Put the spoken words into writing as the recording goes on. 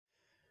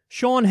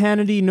Sean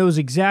Hannity knows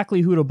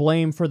exactly who to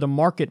blame for the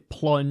market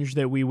plunge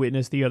that we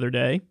witnessed the other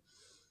day.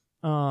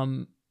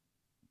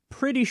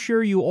 Pretty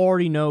sure you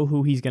already know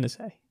who he's going to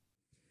say.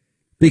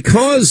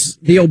 Because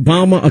the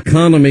Obama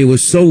economy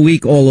was so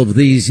weak all of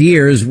these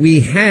years,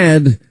 we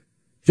had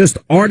just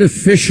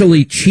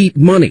artificially cheap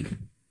money.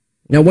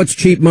 Now, what's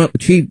cheap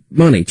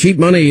money? Cheap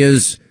money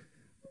is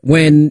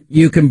when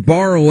you can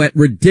borrow at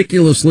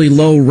ridiculously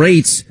low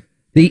rates.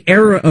 The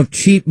era of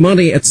cheap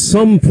money at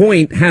some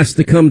point has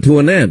to come to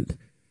an end.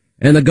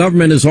 And the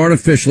government is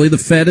the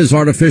Fed has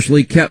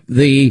artificially kept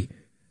the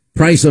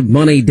price of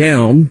money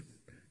down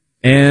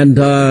and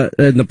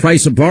the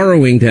price of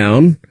borrowing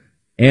down.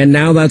 And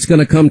now that's going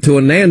to come to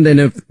an end.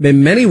 And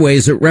in many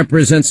ways, it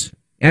represents,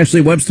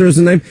 Ashley Webster is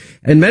the name.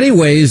 In many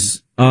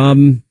ways,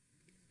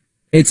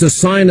 it's a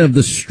sign of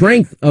the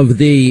strength of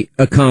the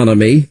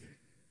economy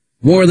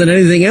more than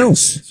anything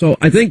else. So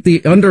I think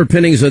the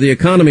underpinnings of the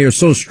economy are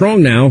so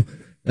strong now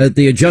that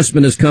the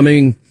adjustment is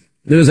coming,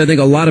 because I think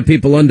a lot of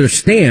people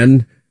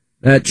understand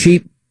that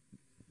cheap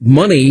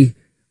money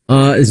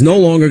is no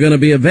longer going to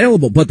be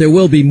available, but there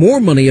will be more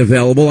money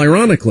available,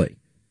 ironically,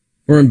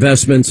 for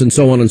investments and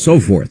so on and so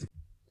forth.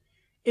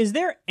 Is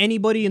there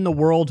anybody in the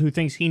world who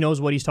thinks he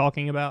knows what he's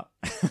talking about?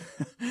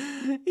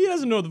 He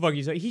doesn't know what the fuck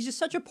he's saying. He's just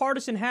such a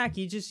partisan hack.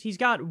 He's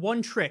got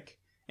one trick,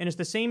 and it's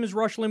the same as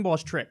Rush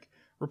Limbaugh's trick.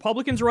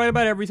 Republicans are right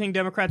about everything,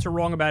 Democrats are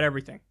wrong about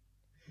everything.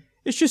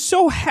 It's just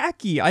so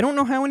hacky. I don't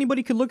know how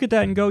anybody could look at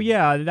that and go,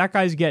 yeah, that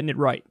guy's getting it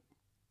right.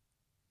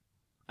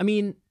 I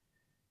mean,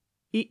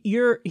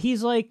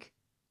 he's like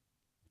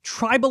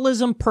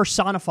tribalism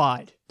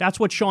personified. That's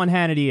what Sean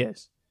Hannity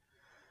is.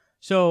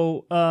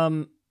 So,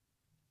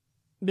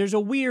 there's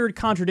a weird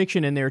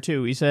contradiction in there,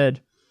 too. He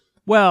said,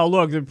 well,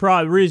 look, the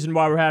reason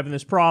why we're having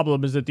this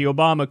problem is that the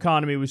Obama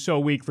economy was so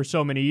weak for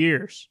so many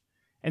years.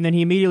 And then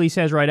he immediately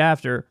says right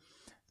after,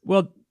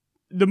 well,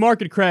 the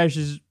market crash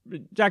is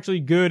actually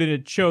good and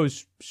it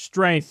shows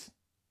strength.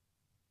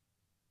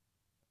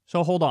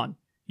 So hold on.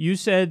 You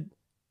said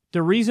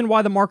the reason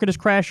why the market is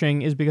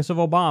crashing is because of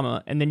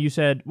Obama. And then you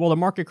said, well, the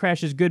market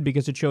crash is good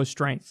because it shows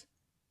strength.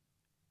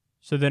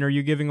 So then are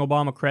you giving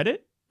Obama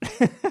credit?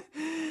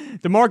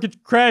 The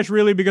market crashed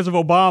really because of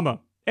Obama.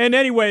 And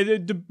anyway,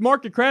 the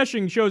market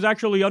crashing shows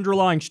actually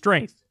underlying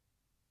strength.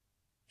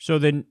 So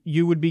then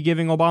you would be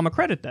giving Obama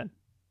credit then.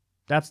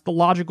 That's the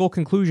logical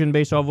conclusion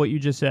based off what you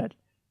just said.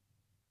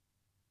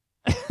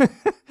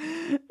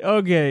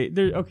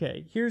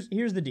 Okay, here's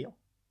the deal.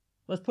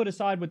 Let's put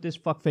aside what this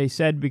fuckface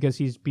said because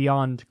he's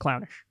beyond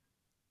clownish.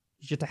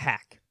 He's just a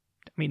hack.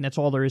 I mean, that's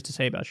all there is to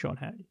say about Sean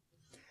Hannity.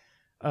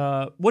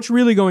 What's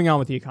really going on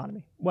with the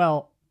economy?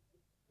 Well,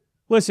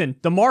 listen,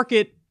 the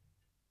market,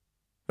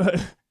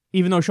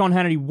 even though Sean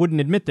Hannity wouldn't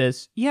admit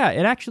this, yeah,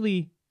 it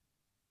actually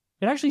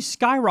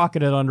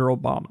skyrocketed under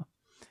Obama.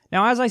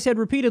 Now, as I said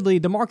repeatedly,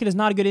 the market is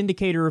not a good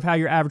indicator of how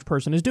your average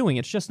person is doing.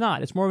 It's just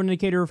not. It's more of an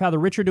indicator of how the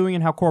rich are doing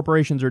and how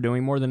corporations are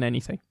doing more than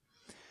anything.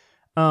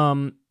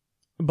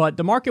 But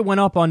the market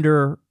went up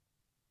under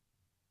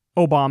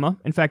Obama.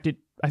 In fact,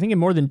 I think it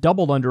more than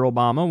doubled under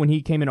Obama. When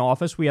he came in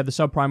office, we had the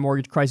subprime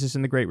mortgage crisis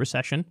and the Great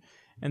Recession.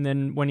 And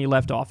then when he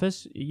left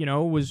office, it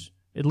was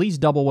at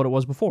least double what it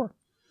was before.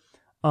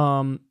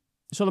 So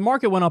the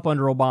market went up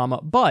under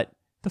Obama, but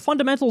the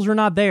fundamentals are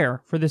not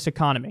there for this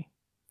economy.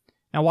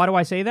 Now, why do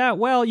I say that?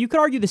 Well, you could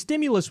argue the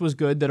stimulus was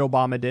good that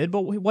Obama did,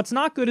 but what's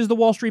not good is the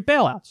Wall Street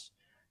bailouts.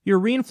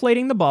 You're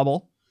reinflating the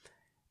bubble.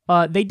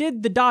 They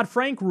did the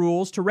Dodd-Frank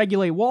rules to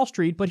regulate Wall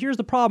Street, but here's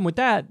the problem with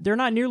that. They're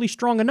not nearly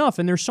strong enough,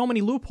 and there's so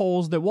many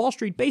loopholes that Wall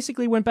Street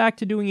basically went back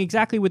to doing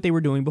exactly what they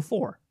were doing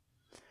before.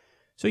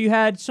 So you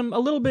had a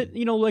little bit,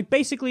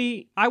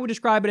 basically, I would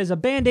describe it as a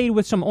Band-Aid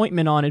with some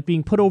ointment on it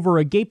being put over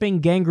a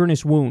gaping,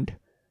 gangrenous wound.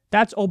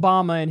 That's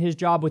Obama and his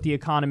job with the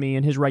economy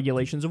and his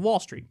regulations of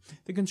Wall Street.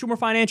 The Consumer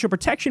Financial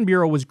Protection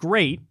Bureau was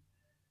great,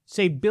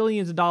 saved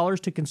billions of dollars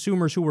to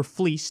consumers who were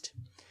fleeced.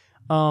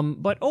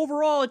 But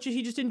overall,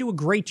 he just didn't do a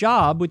great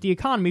job with the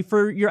economy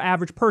for your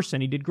average person.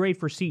 He did great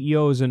for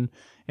CEOs and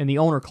the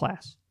owner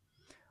class.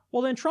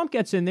 Well, then Trump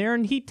gets in there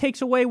and he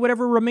takes away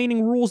whatever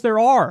remaining rules there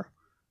are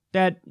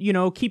that,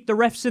 keep the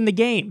refs in the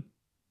game.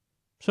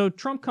 So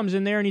Trump comes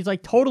in there and he's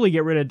like, totally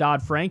get rid of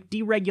Dodd-Frank,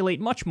 deregulate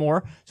much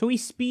more, so he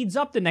speeds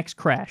up the next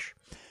crash.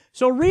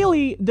 So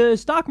really, the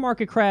stock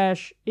market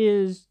crash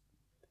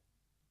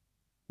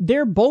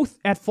they're both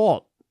at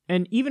fault.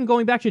 And even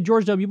going back to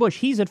George W. Bush,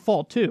 he's at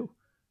fault too.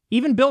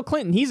 Even Bill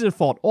Clinton, he's at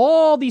fault.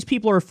 All these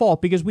people are at fault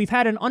because we've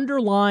had an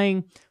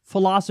underlying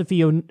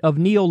philosophy of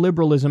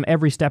neoliberalism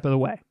every step of the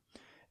way.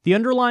 The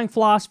underlying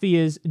philosophy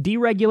is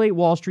deregulate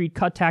Wall Street,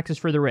 cut taxes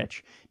for the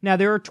rich. Now,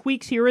 there are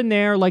tweaks here and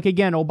there. Like,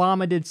 again,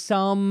 Obama did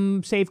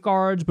some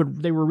safeguards,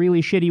 but they were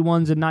really shitty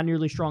ones and not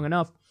nearly strong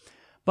enough.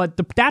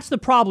 But that's the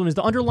problem, is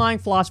the underlying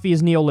philosophy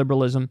is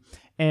neoliberalism.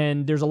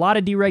 And there's a lot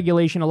of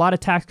deregulation, a lot of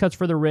tax cuts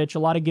for the rich, a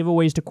lot of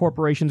giveaways to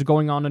corporations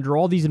going on under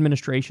all these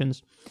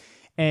administrations.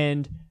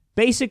 And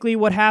basically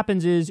what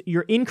happens is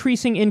you're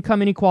increasing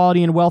income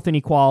inequality and wealth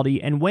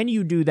inequality. And when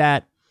you do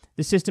that,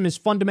 the system is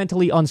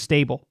fundamentally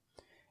unstable.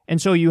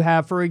 And so you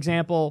have, for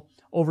example,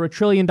 over $1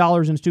 trillion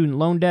in student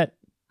loan debt,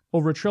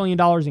 over $1 trillion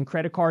in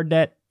credit card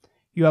debt.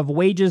 You have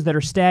wages that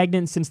are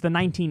stagnant since the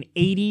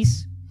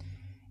 1980s.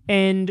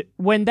 And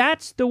when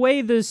that's the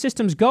way the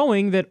system's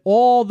going, that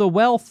all the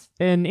wealth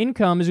and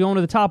income is going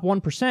to the top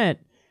 1% and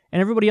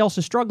everybody else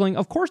is struggling,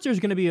 of course there's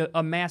going to be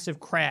a massive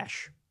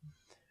crash.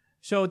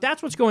 So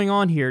that's what's going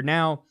on here.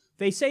 Now,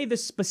 they say the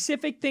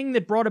specific thing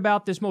that brought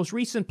about this most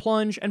recent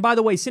plunge, and by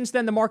the way, since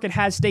then the market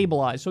has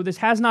stabilized, so this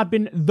has not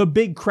been the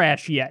big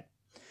crash yet.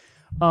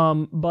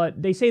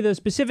 But they say the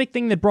specific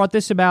thing that brought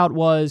this about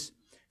was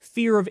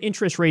fear of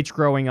interest rates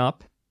going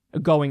up,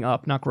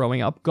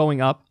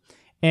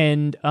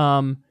 and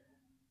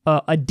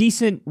a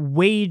decent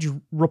wage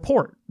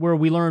report where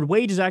we learned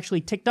wages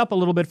actually ticked up a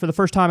little bit for the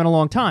first time in a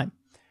long time.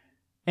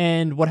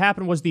 And what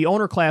happened was the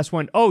owner class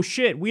went, oh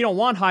shit, we don't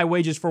want high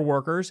wages for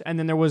workers, and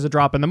then there was a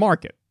drop in the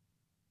market.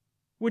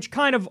 Which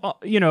kind of,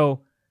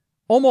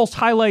 almost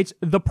highlights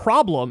the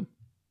problem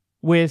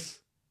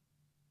with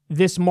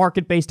this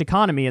market-based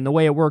economy and the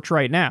way it works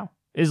right now.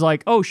 Is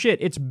like, oh shit,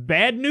 it's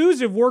bad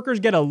news if workers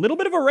get a little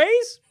bit of a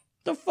raise?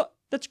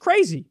 That's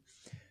crazy.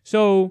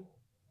 So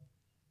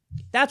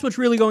that's what's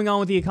really going on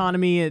with the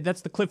economy.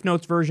 That's the Cliff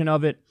Notes version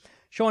of it.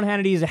 Sean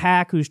Hannity is a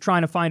hack who's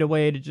trying to find a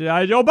way to...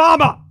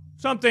 Obama!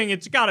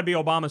 It's got to be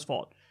Obama's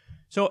fault.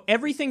 So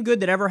everything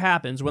good that ever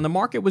happens, when the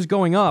market was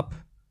going up,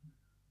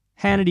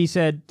 Hannity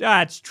said,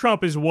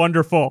 Trump is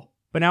wonderful.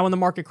 But now when the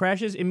market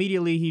crashes,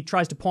 immediately he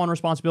tries to pawn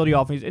responsibility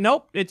off.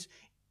 Nope,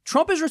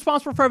 Trump is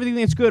responsible for everything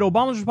that's good.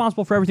 Obama's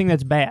responsible for everything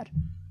that's bad.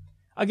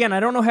 Again, I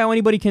don't know how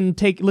anybody can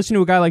listen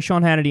to a guy like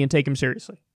Sean Hannity and take him seriously.